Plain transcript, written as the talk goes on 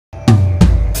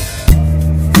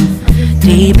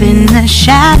Deep in the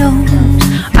shadows,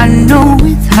 I know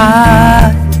it's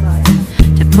hard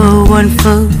to put one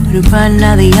foot in front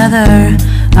of the other.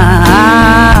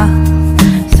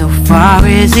 So far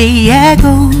as the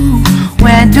echo,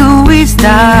 where do we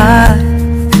start?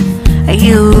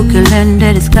 You can learn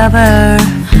to discover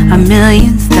a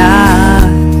million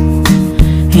stars.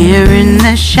 Here in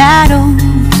the shadows,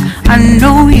 I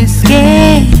know you're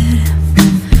scared.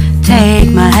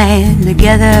 Take my hand,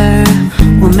 together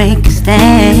we'll make a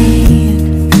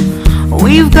stand.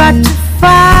 We've got to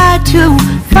fight to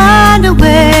find a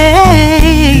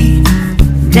way.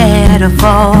 Dare to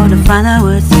fall to find out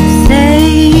what to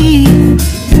say.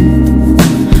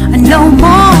 No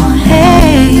more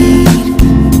hate.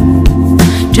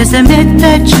 Just admit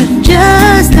that you're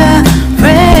just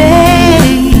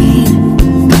afraid.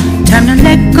 Time to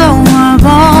let go of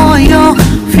all your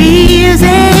fears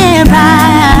and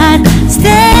pride.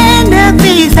 Stand up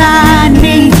beside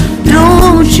me,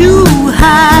 don't you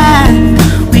hide.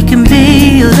 We can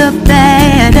build a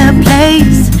better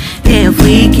place. If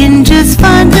we can just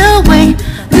find a way,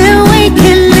 then we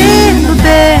can live a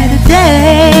better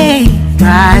day.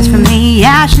 Rise from the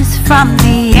ashes, from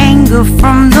the anger,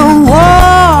 from the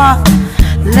war.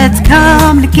 Let's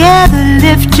come together,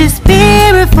 lift your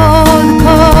spirit for the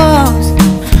cause.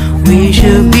 We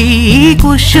should be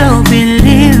equal, should be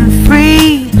living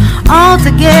free. All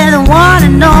together, one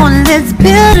and all, let's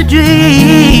build a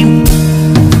dream.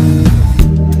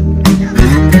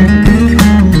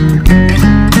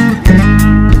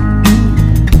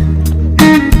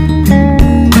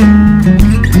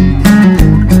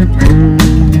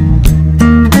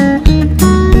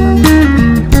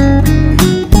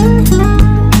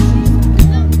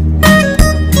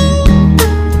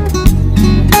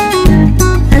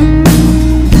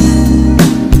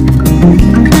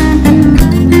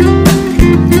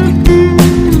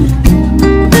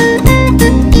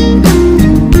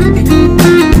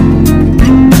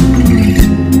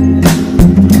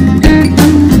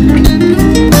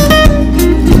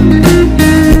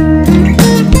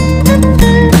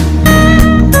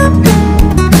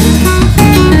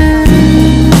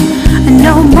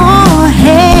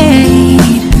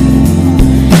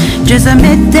 Just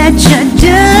admit that you're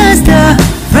just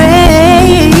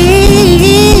afraid.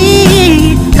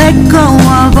 Let go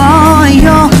of all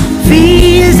your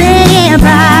fears and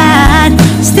pride.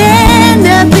 Stand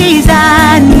up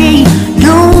beside me,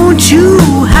 don't you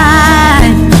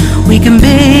hide. We can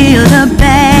build a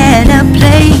better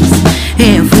place.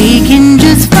 If we can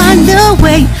just find a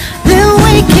way, then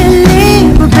we can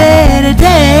live a better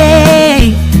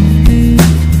day.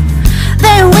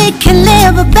 Then we can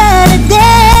live a better day.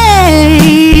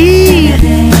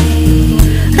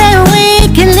 Then we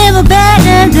can live a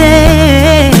better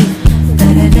day.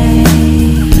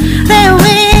 Then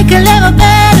we can live a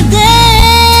better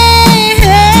day.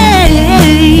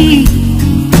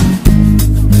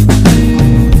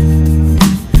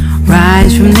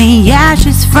 Rise from the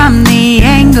ashes, from the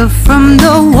anger, from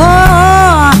the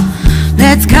war.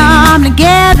 Let's come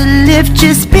together, lift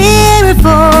your spirit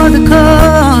for the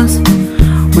cause.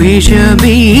 We should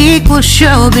be equal,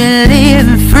 should be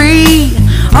living free.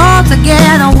 All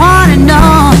together, one and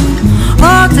all.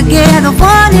 All together,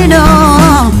 one and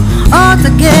all. All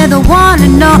together, one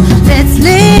and all. Let's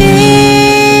live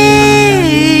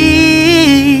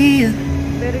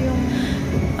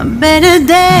a better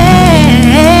day.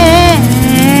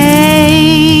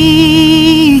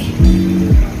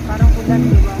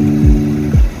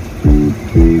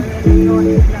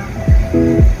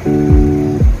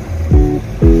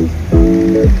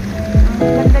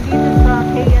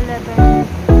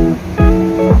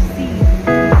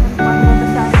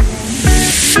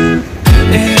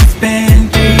 It's been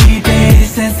 3 days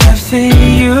since I've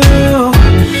seen you,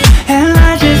 and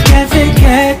I just can't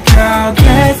forget, girl,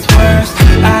 gets worse.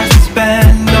 I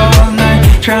spend all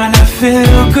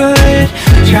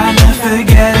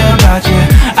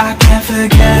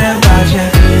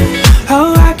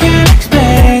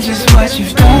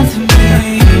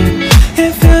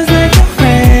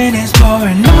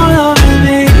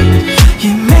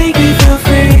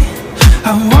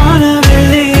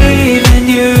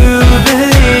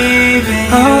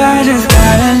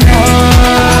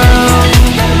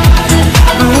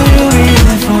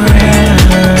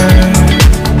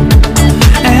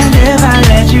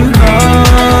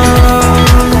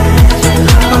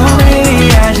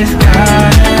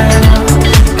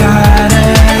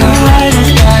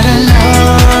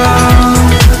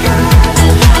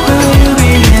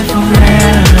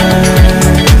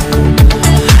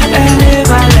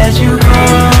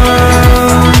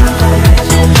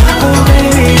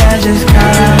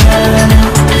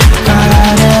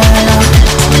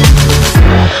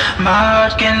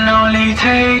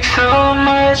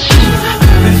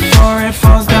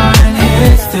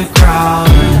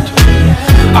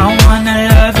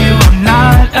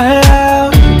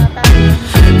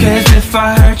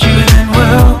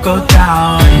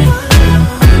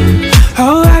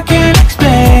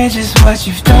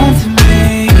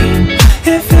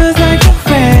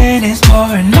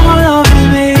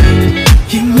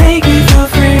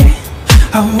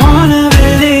I wanna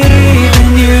believe in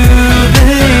you,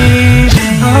 believe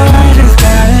in you. Oh, I just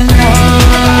gotta know,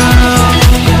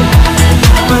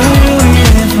 will you be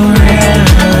here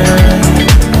forever?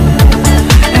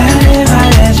 And if I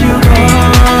let you go,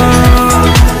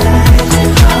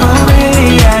 oh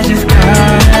baby, I just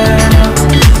gotta know,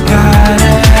 oh,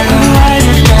 I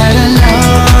just gotta know,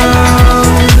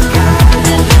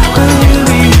 will you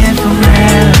be here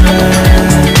forever?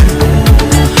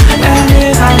 And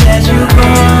if I let you go,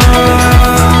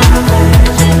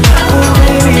 oh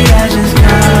baby, I just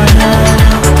gotta know.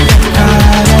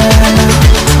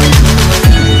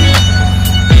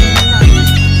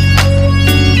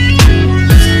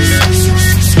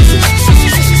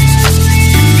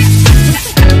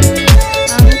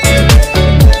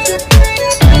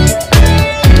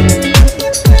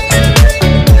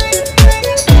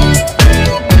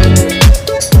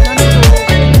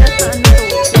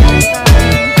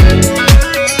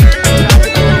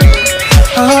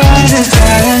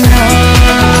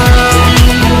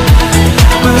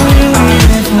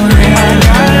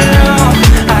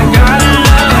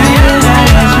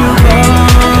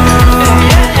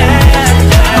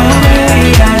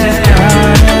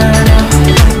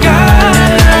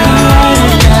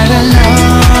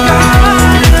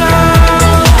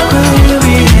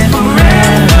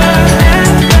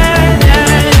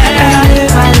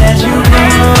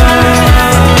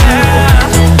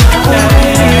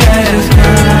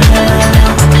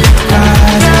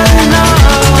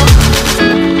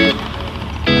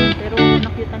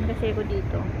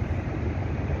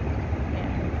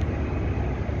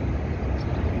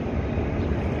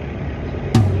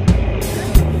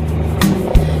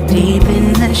 Deep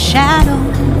in the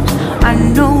shadows, I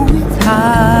know it's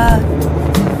hard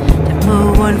to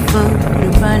put one foot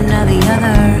in front of the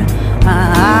other.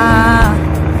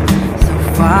 So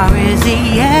far is the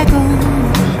echo,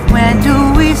 where do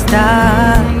we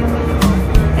start?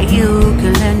 You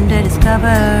can learn to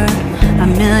discover a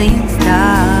million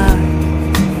stars.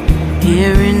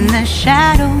 Here in the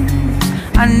shadows,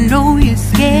 I know you're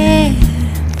scared.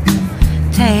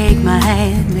 Take my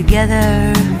hand,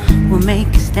 together we'll make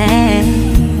a stand.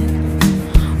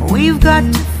 We've got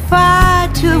to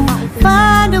fight to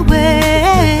find a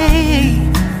way.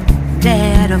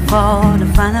 Dare to fall to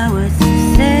find out what to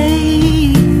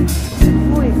say.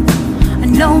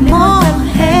 No more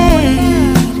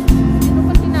hate.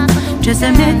 Just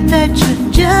admit that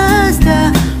you're just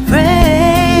afraid.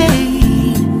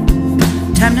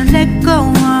 Time to let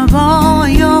go of all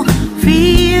your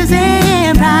fears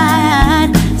and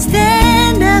pride.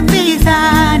 Stand up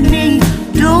beside me,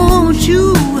 don't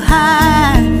you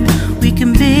hide. We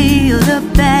can build a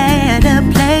better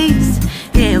place.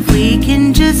 If we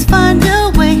can just find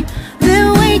a way,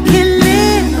 then we can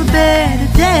live a better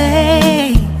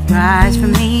day. Rise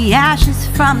from the ashes,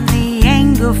 from the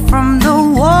anger, from the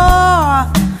war.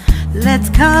 Let's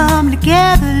come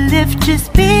together, lift your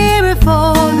spirit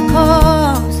for the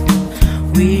cause.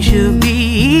 We should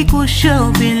be equal,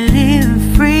 should be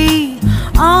living free.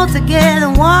 All together,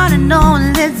 one and all,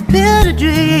 let's build a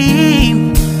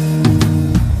dream.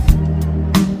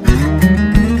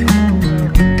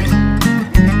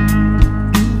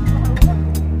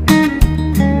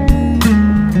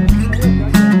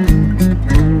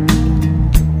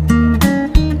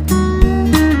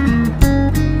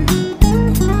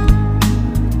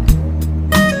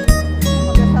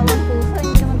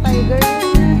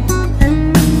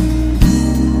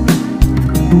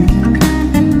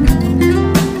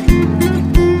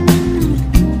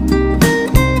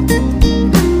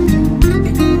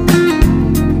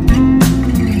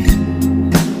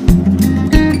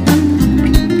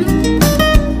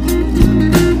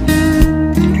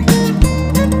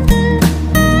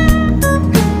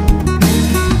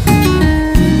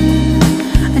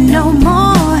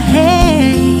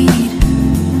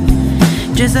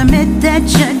 Just admit that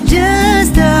you're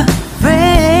just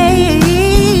afraid.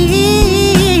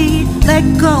 Let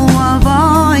go of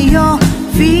all your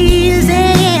fears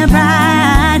and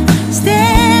pride.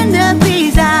 Stand up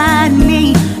beside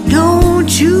me,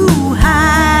 don't you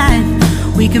hide.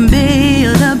 We can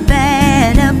build a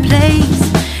better place.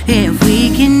 If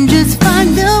we can just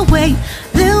find a way,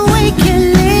 then we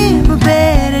can live a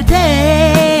better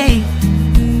day.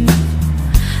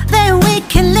 Then we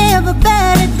can live a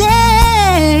better day.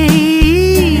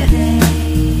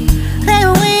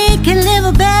 Then we can live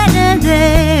a better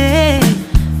day.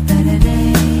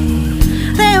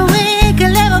 Then we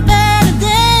can live a better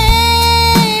day.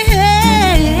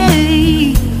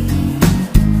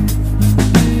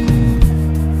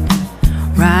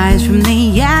 Rise from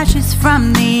the ashes,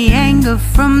 from the anger,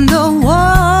 from the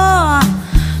war.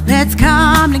 Let's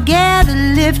come together,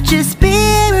 Lift your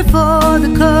spirit for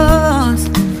the cause.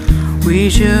 We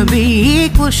should be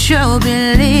equal, should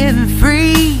be living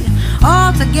free.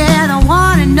 All together,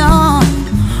 one and all.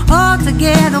 All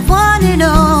together, one and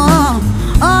all.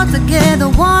 All together,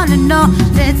 one and all.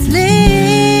 Let's live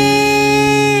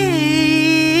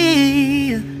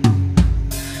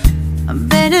a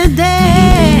better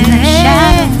day.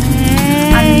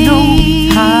 I know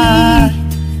it's hard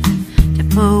to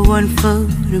put one foot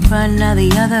in front of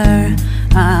the other.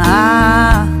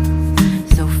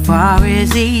 So far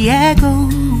is the echo.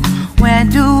 Where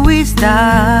do we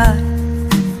start?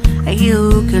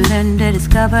 You can learn to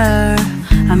discover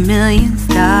a million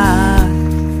stars.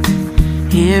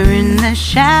 Here in the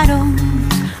shadows,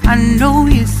 I know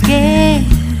you're scared.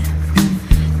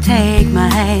 Take my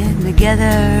hand,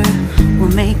 together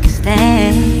we'll make a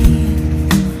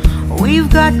stand. We've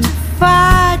got to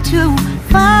fight to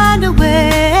find a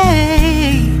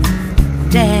way.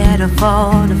 Dare to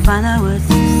fall to find out what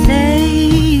to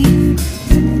say.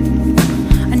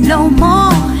 No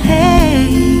more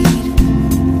hate.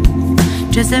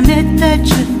 Just admit that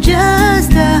you're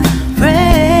just afraid.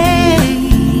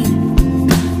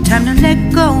 Time to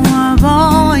let go of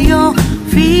all your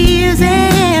fears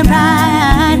and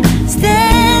pride.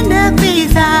 Stand up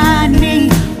beside me,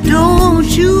 don't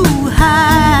you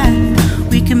hide.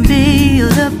 We can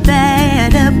build a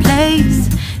better place.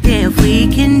 If we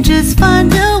can just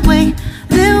find a way,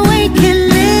 then we can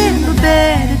live a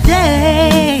better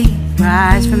day.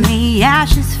 Rise from the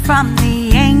ashes, from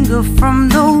the anger, from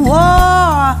the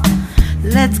war.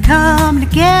 Let's come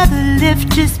together,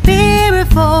 lift your spirit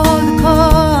for the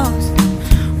cause.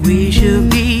 We should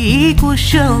be equal,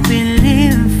 should be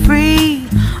living free.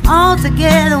 All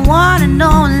together, one and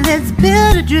all, let's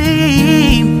build a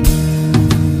dream.